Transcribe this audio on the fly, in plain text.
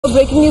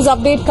breaking news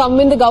update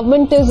coming. The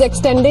government is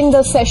extending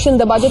the session,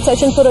 the budget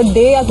session, for a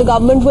day as the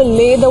government will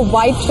lay the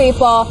white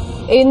paper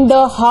in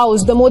the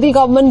House. The Modi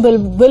government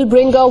will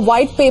bring a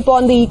white paper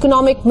on the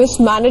economic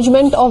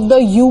mismanagement of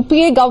the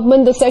UPA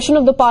government. The session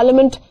of the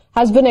parliament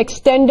has been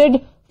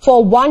extended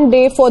for one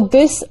day for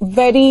this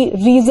very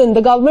reason.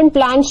 The government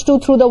plans to,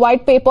 through the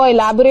white paper,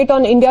 elaborate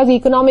on India's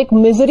economic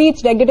misery,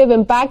 its negative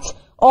impacts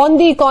on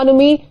the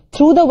economy,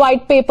 through the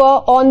white paper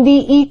on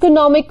the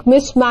economic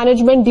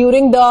mismanagement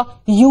during the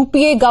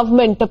UPA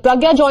government.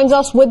 Pragya joins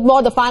us with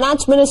more. The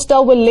finance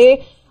minister will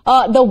lay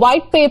the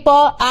white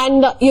paper,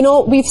 and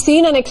we've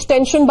seen an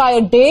extension by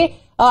a day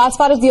as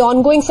far as the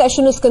ongoing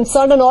session is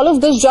concerned, and all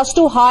of this just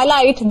to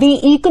highlight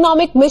the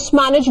economic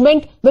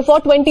mismanagement before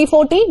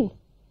 2014.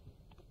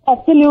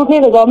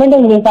 Absolutely, the government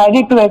has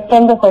decided to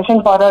extend the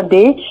session for a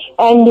day,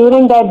 and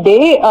during that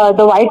day,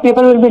 the white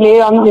paper will be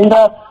laid on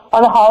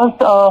the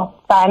House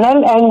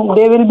panel, and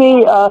they will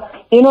be,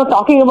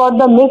 talking about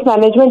the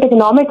mismanagement,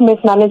 economic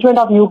mismanagement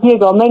of UPA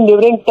government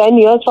during 10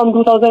 years from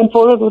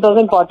 2004 to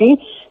 2014.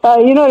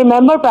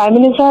 Remember, Prime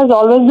Minister has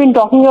always been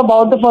talking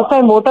about the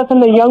first-time voters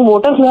and the young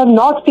voters who have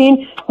not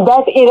seen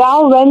that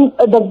era when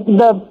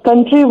the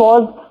country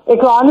was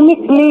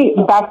economically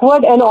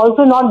backward and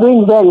also not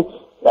doing well.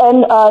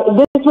 And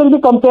this will be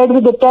compared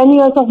with the 10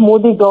 years of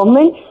Modi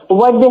government,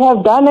 what they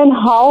have done and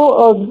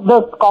how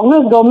the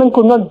Congress government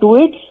could not do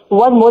it,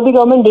 what Modi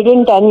government did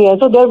in 10 years.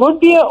 So there would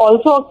be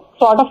also a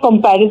sort of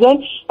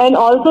comparison, and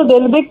also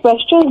there will be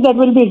questions that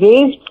will be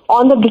raised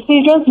on the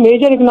decisions,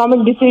 major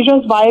economic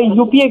decisions by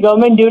UPA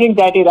government during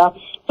that era.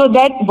 So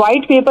that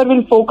white paper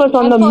will focus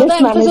on the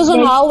mismanagement. Emphasis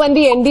on how, when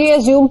the NDA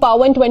assumed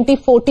power in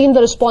 2014,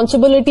 the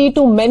responsibility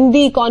to mend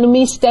the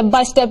economy step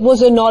by step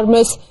was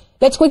enormous.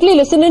 Let's quickly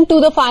listen in to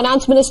the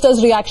finance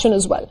minister's reaction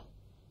as well.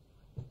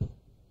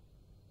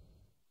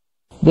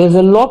 There's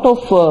a lot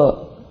of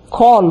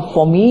call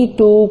for me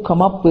to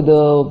come up with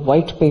a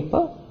white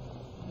paper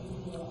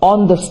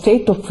on the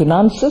state of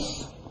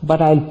finances,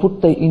 but I'll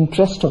put the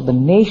interest of the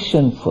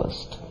nation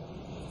first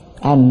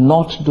and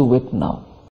not do it now.